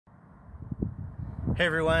Hey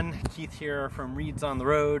everyone, Keith here from Reeds on the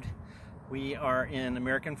Road. We are in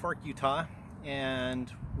American Fork, Utah, and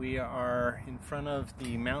we are in front of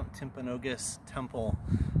the Mount Timpanogos temple.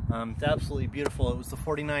 It's absolutely beautiful. It was the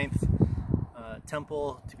 49th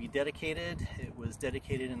temple to be dedicated. It was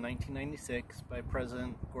dedicated in 1996 by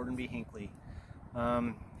President Gordon B. Hinckley.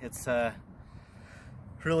 It's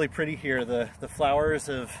really pretty here. The flowers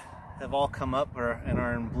have all come up and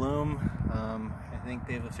are in bloom. I think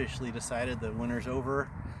they've officially decided the winter's over,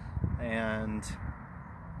 and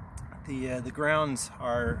the grounds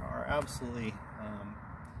are absolutely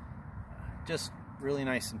just really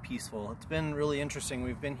nice and peaceful. It's been really interesting.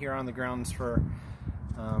 We've been here on the grounds for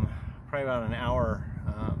probably about an hour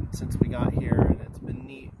since we got here, and it's been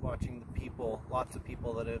neat watching the people, lots of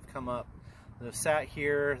people that have come up, that have sat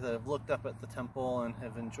here, that have looked up at the temple and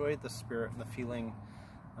have enjoyed the spirit and the feeling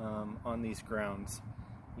on these grounds.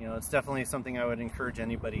 You know, it's definitely something I would encourage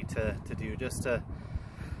anybody to do, just to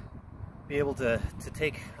be able to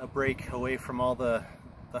take a break away from all the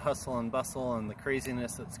hustle and bustle and the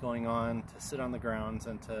craziness that's going on, to sit on the grounds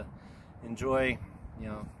and to enjoy, you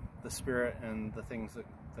know, the spirit and the things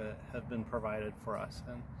that have been provided for us.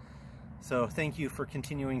 And so thank you for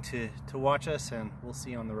continuing to watch us, and we'll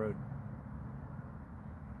see you on the road.